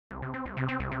I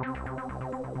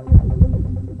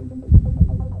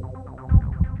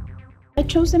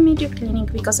chose the Mayo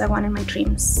Clinic because I wanted my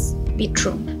dreams be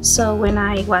true. So when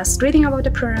I was reading about the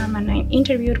program and I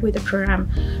interviewed with the program,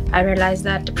 I realized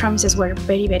that the promises were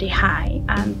very, very high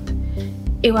and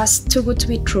it was too good to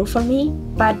be true for me.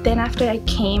 But then after I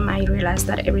came, I realized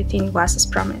that everything was as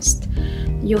promised.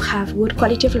 You have good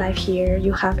quality of life here,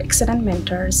 you have excellent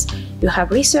mentors, you have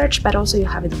research, but also you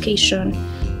have education.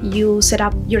 You set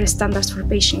up your standards for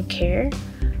patient care.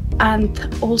 And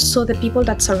also the people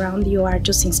that surround you are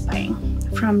just inspiring.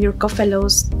 From your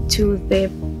co-fellows to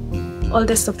the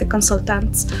oldest of the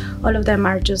consultants, all of them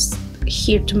are just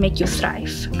here to make you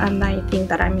thrive. And I think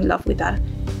that I'm in love with that.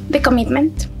 The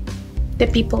commitment, the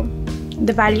people,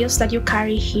 the values that you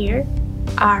carry here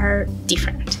are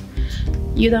different.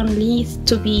 You don't need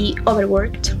to be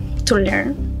overworked to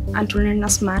learn and to learn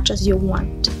as much as you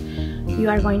want. You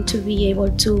are going to be able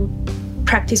to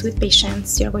practice with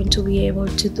patients. You're going to be able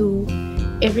to do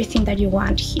everything that you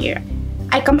want here.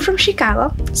 I come from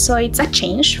Chicago, so it's a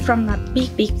change from a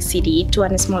big city to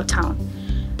a small town.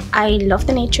 I love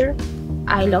the nature.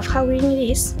 I love how green it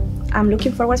is. I'm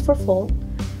looking forward for fall.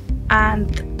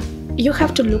 And you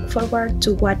have to look forward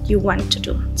to what you want to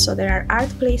do. So there are art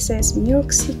places,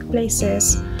 music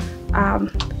places,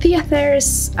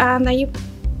 theaters, and I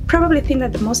probably think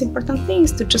that the most important thing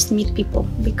is to just meet people,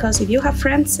 because if you have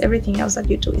friends, everything else that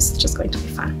you do is just going to be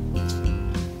fun.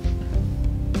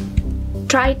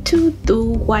 Try to do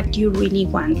what you really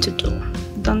want to do.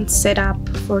 Don't set up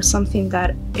for something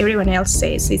that everyone else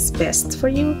says is best for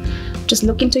you. Just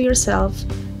look into yourself.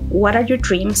 What are your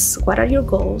dreams? What are your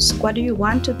goals? What do you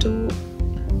want to do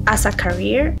as a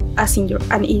career, as in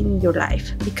your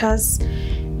life? Because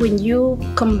when you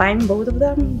combine both of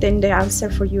them, then the answer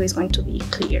for you is going to be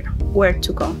clear where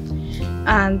to go.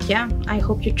 And yeah, I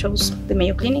hope you chose the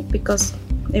Mayo Clinic because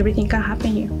everything can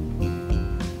happen here.